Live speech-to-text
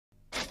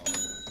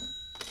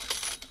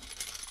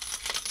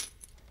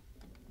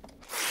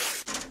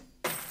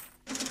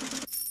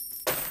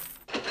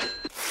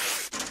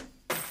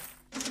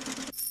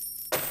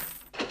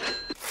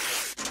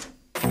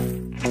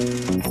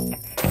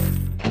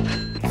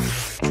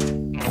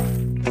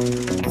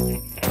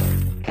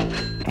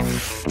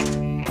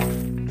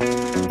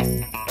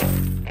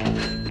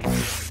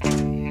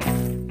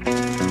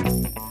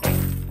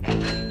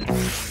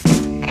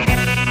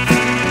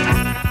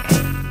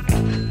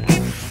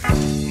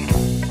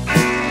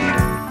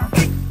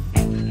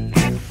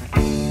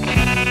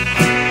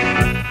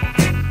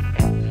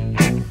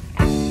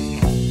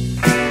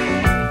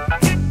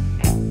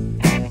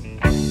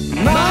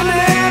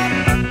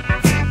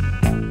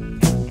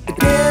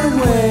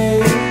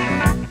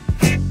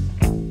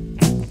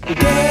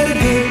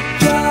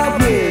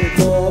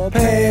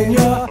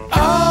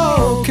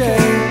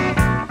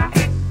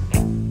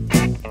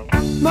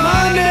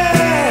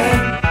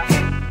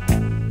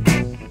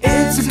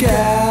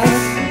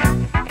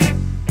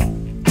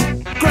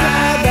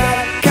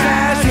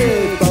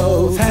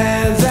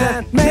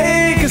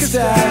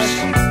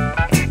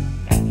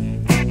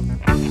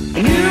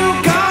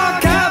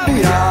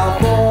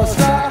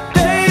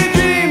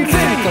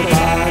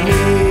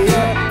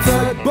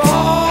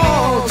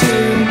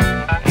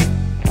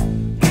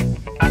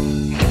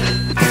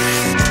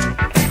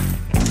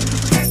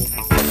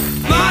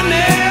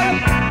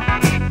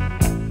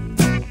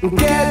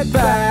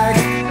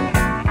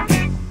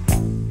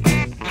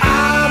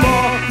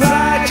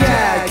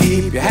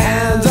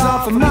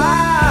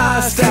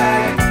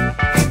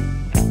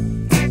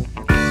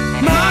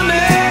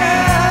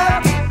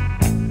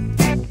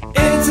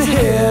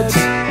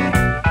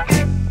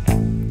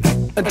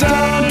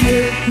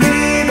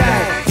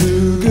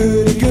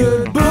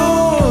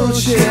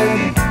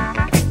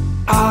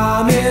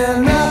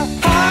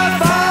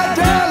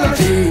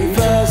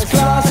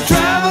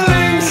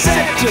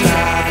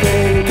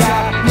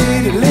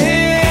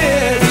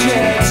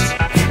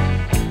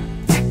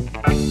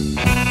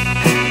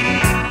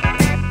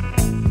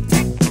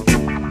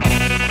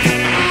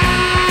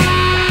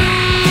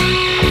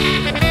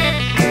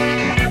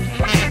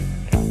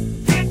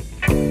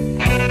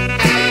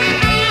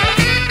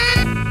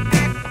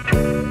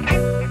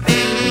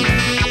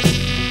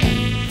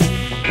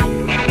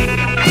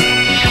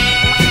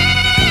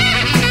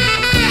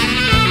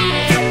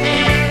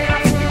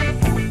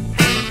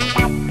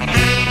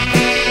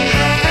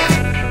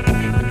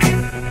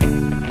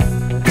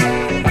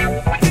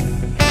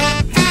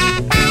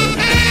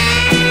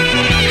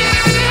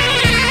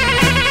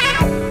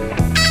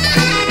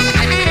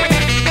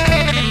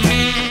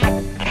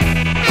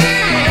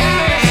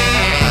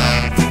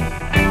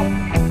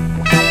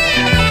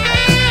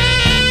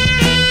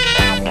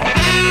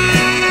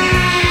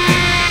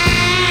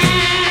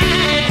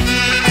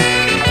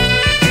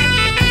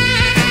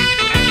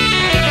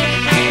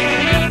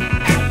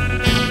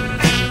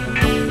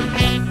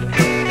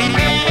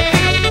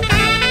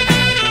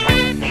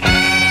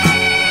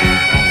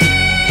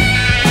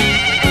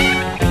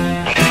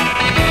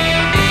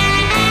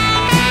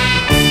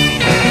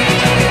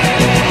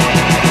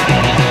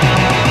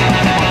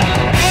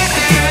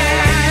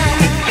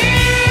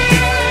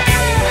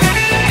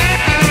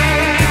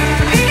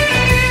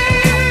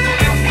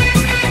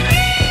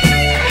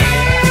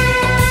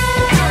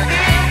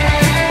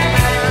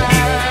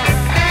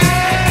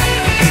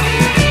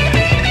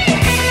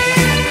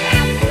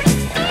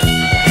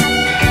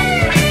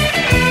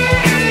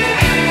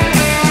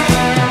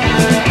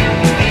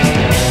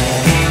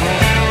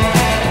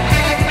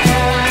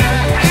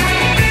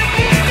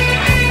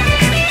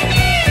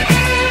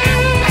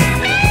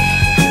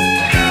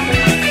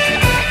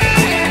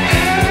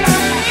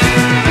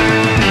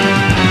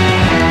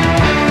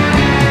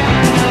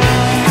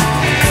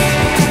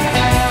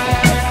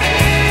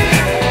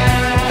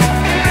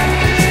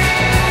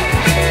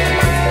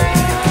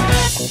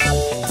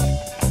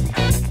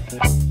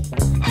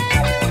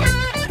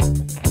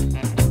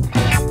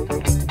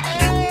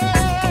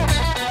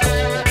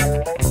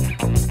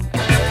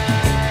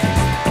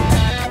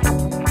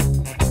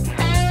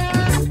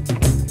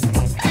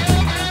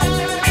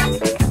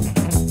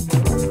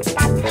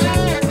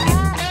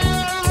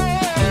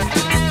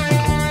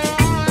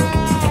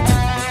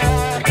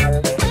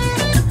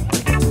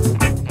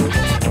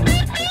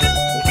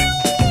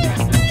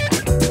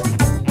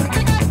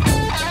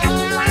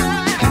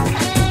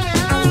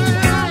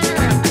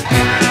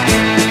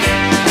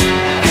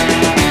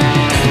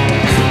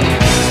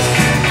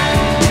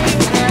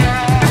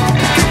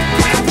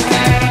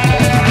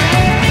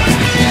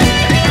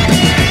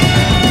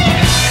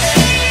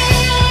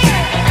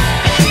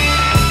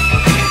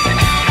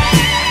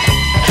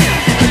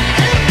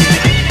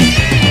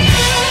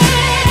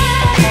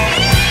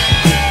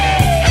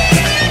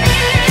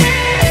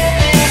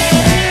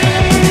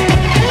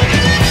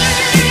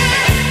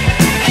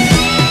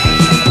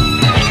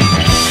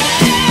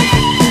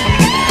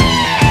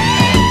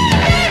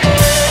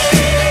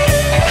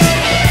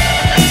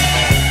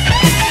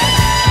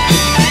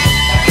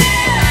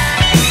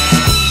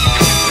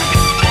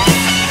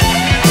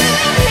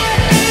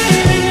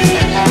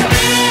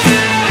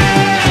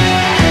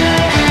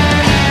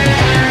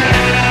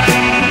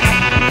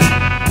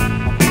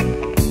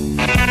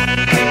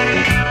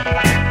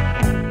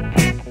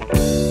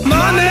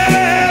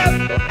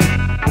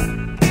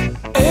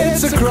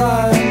it's a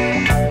crime.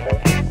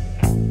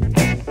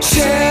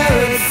 Share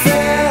it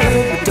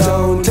fairly, but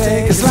don't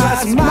take a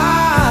slice of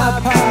my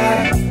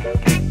pie.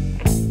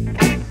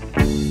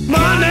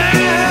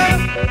 Money,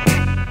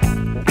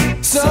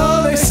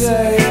 so they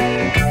say,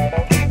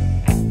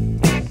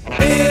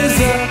 is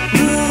the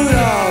root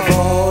of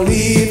all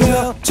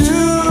evil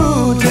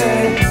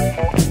today.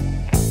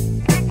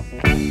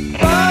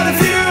 But if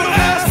you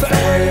ask for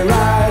a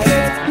rise,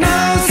 it's no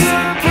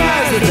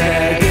surprise that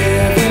they're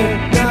giving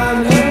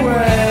none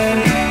away,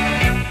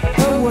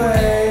 away,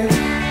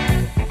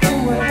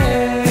 away,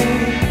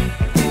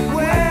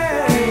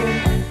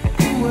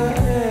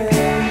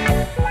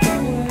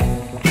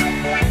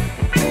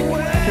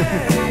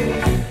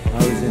 I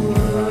was in the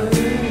right.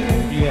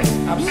 Yes,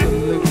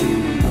 absolutely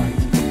right.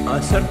 I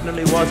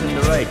certainly was in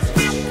the right.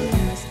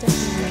 Yes,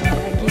 definitely.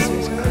 That geezer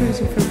was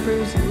cruising for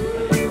bruising.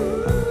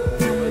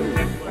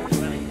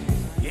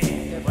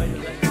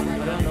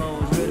 I don't know, I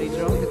was really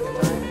drunk at the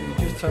time.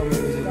 He just told me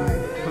he was in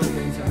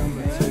Hoodlings at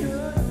number 2.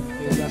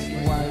 He was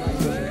asking why he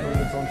wasn't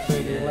coming up on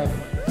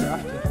 30-11. So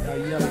after I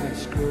yelled and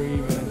screamed